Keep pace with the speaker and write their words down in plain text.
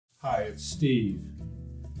Hi, it's Steve.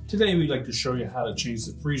 Today we'd like to show you how to change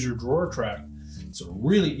the freezer drawer track. It's a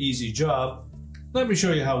really easy job. Let me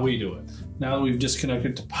show you how we do it. Now that we've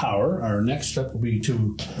disconnected to power, our next step will be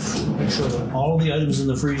to make sure that all of the items in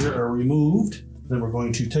the freezer are removed. Then we're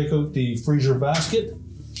going to take out the freezer basket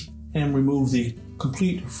and remove the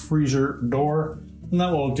complete freezer door, and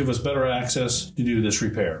that will give us better access to do this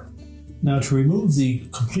repair. Now to remove the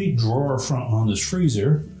complete drawer front on this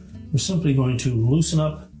freezer, we're simply going to loosen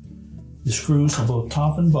up the screws on both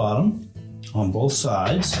top and bottom on both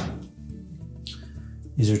sides.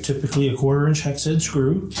 These are typically a 1/4 inch hex head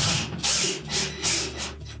screw.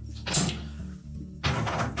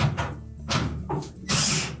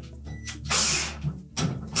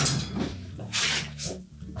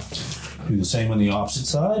 Do the same on the opposite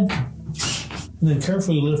side. And then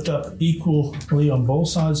carefully lift up equally on both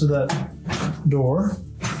sides of that door.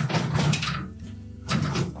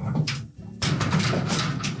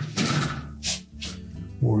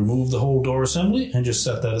 We'll remove the whole door assembly and just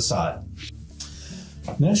set that aside.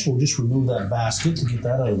 Next, we'll just remove that basket to get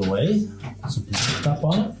that out of the way. Simply lift up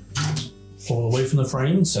on it, pull it away from the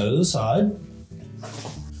frame and set it aside.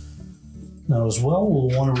 Now as well,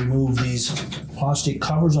 we'll want to remove these plastic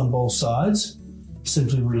covers on both sides.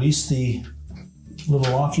 Simply release the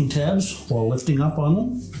little locking tabs while lifting up on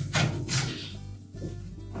them.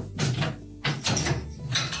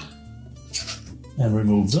 And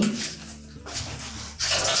remove them.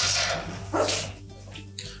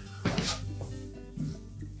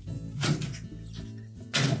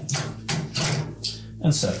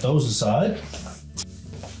 And set those aside.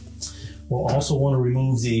 We'll also want to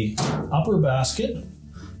remove the upper basket,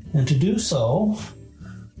 and to do so,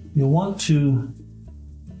 you'll want to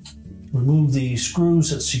remove the screws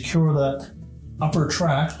that secure that upper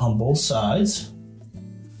track on both sides.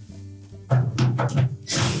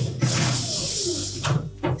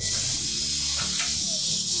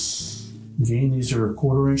 Again, these are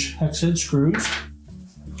 1/4 inch hex head screws.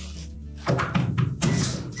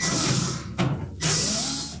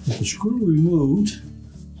 With the screw removed,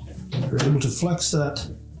 you're able to flex that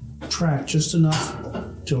track just enough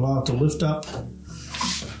to allow it to lift up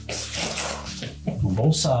on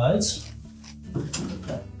both sides.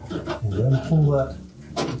 We'll then pull that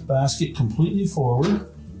basket completely forward.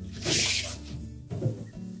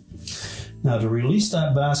 Now to release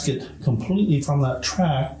that basket completely from that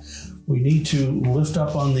track, we need to lift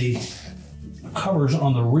up on the covers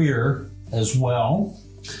on the rear as well.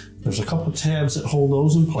 There's a couple of tabs that hold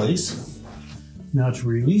those in place. Now to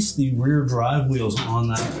release the rear drive wheels on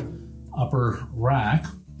that upper rack,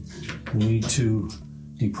 we need to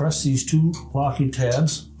depress these two locking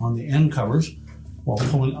tabs on the end covers while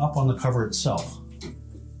pulling up on the cover itself.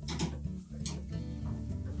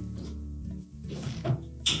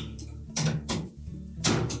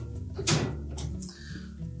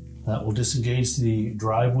 That will disengage the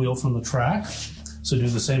drive wheel from the track. So do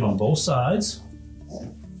the same on both sides.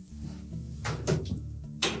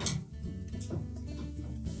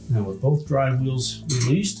 Now with both drive wheels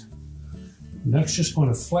released, next just going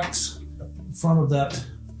to flex the front of that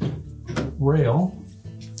rail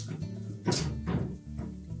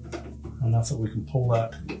enough that we can pull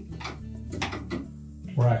that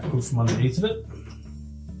rack out from underneath of it.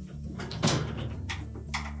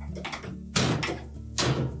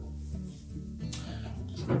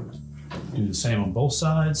 Do the same on both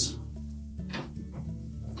sides.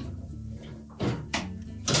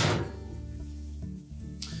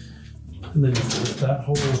 And then lift that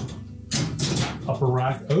whole upper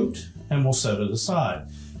rack out and we'll set it aside.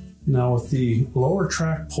 Now with the lower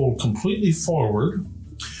track pulled completely forward,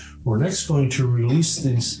 we're next going to release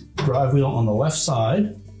this drive wheel on the left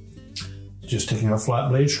side. Just taking a flat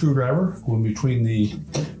blade screwdriver, going between the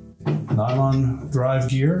nylon drive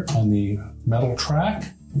gear and the metal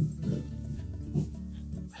track.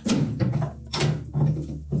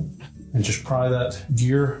 And just pry that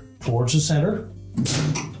gear towards the center.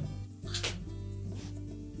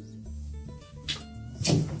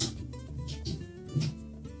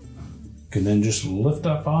 You can then just lift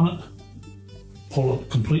up on it, pull it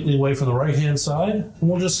completely away from the right hand side, and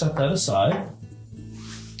we'll just set that aside.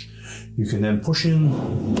 You can then push in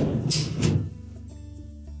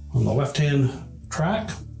on the left hand track,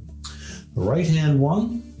 the right hand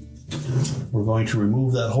one. We're going to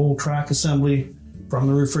remove that whole track assembly from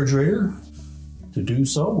the refrigerator. To do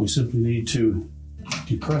so, we simply need to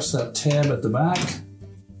depress that tab at the back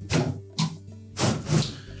and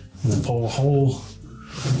then pull the whole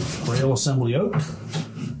rail assembly out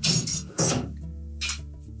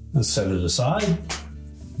and set it aside.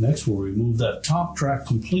 Next, we'll remove that top track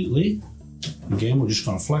completely. Again, we're just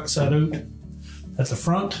going to flex that out at the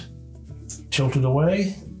front, tilt it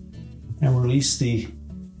away, and release the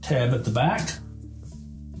tab at the back.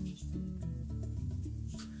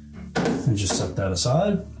 And just set that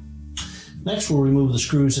aside. Next, we'll remove the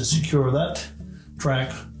screws that secure that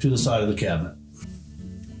track to the side of the cabinet.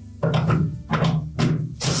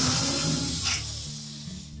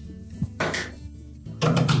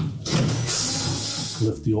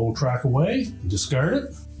 Lift the old track away, discard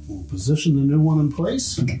it. We'll position the new one in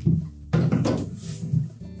place.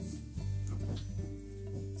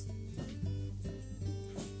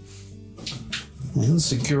 And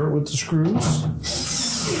secure it with the screws.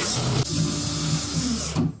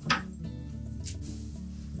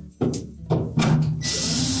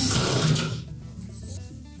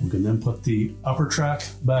 We can then put the upper track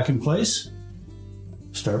back in place.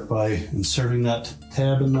 Start by inserting that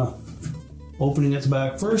tab in the opening at the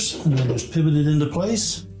back first, and then just pivot it into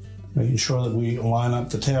place, making sure that we line up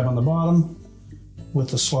the tab on the bottom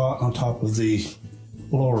with the slot on top of the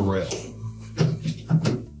lower rail.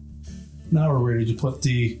 Now we're ready to put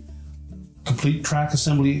the complete track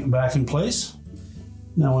assembly back in place.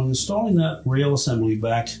 Now, when installing that rail assembly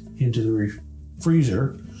back into the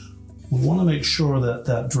freezer, we want to make sure that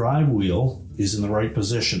that drive wheel is in the right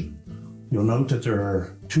position. You'll note that there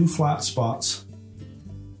are two flat spots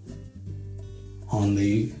on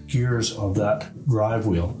the gears of that drive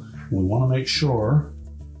wheel. We want to make sure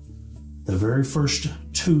the very first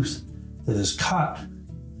tooth that is cut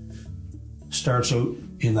starts out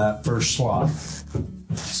in that first slot.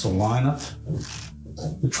 So line up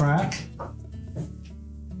the track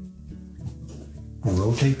and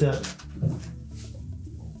rotate that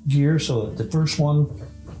gear so that the first one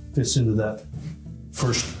fits into that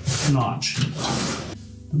first notch.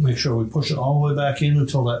 Make sure we push it all the way back in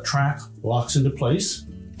until that track locks into place.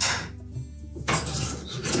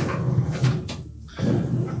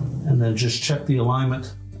 And then just check the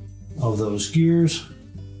alignment of those gears.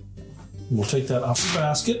 We'll take that upper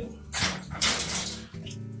basket.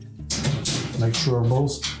 Make sure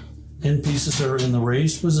both end pieces are in the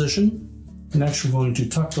raised position. Next, we're going to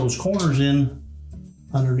tuck those corners in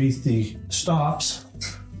underneath the stops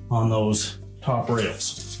on those top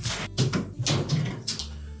rails.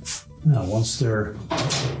 Now, once they're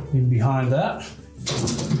in behind that,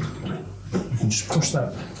 you can just push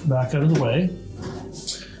that back out of the way.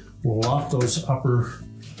 We'll lock those upper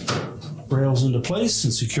rails into place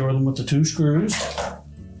and secure them with the two screws.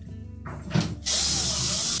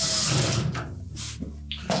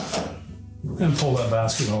 And pull that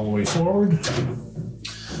basket all the way forward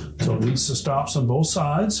so it meets the stops on both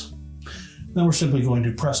sides. Then we're simply going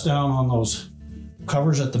to press down on those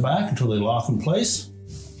covers at the back until they lock in place.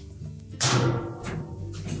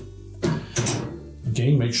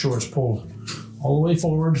 Again, make sure it's pulled all the way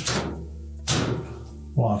forward,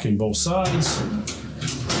 locking both sides,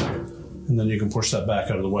 and then you can push that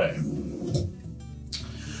back out of the way.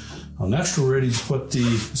 Now, next, we're ready to put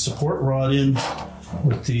the support rod in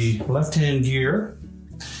with the left-hand gear.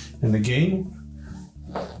 And again,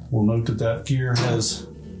 we'll note that that gear has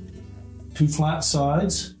two flat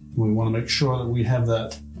sides. We want to make sure that we have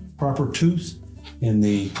that proper tooth in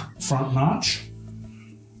the front notch.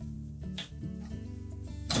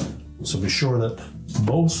 So be sure that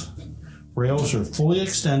both rails are fully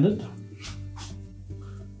extended.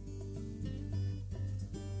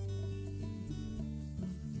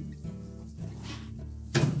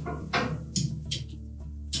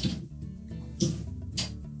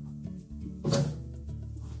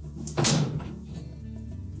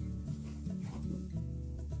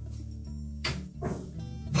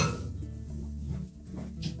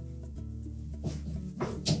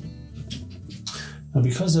 Now,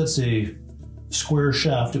 because that's a square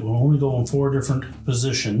shaft, it will only go in 4 different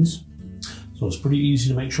positions. So it's pretty easy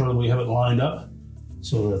to make sure that we have it lined up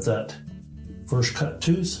so that that first cut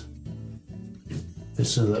tooth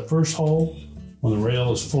fits into that first hole when the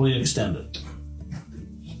rail is fully extended.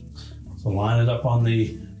 So line it up on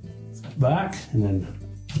the back and then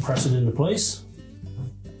press it into place.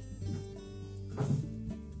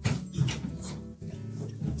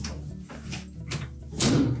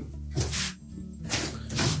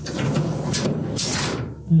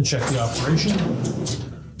 And check the operation.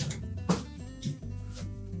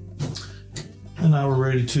 And now we're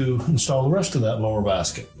ready to install the rest of that lower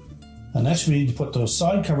basket. And next we need to put those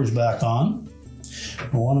side covers back on.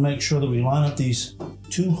 We want to make sure that we line up these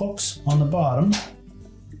 2 hooks on the bottom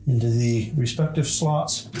into the respective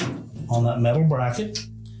slots on that metal bracket.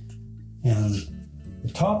 And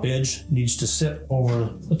the top edge needs to sit over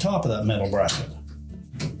the top of that metal bracket.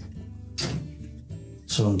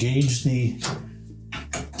 So engage the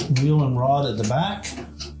wheel and rod at the back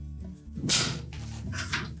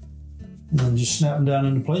And then just snap them down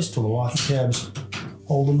into place till the locking tabs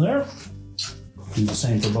hold them there. Do the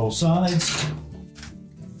same for both sides.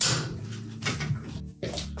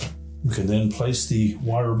 We can then place the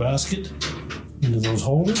wire basket into those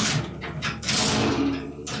holders.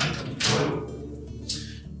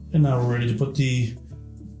 And now we're ready to put the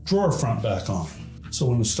drawer front back on. So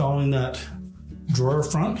when installing that drawer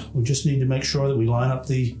front, we just need to make sure that we line up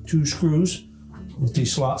the 2 screws with the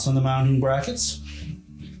slots on the mounting brackets.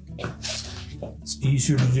 It's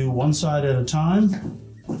easier to do one side at a time.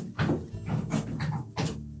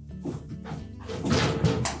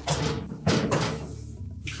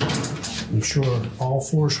 Make sure all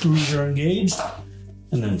 4 screws are engaged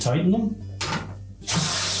and then tighten them.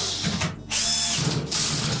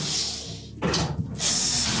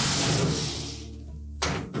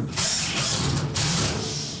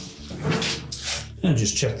 And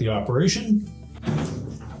just check the operation.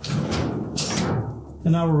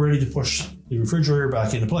 And now we're ready to push the refrigerator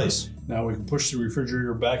back into place. Now we can push the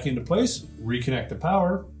refrigerator back into place, reconnect the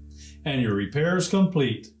power, and your repair is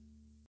complete.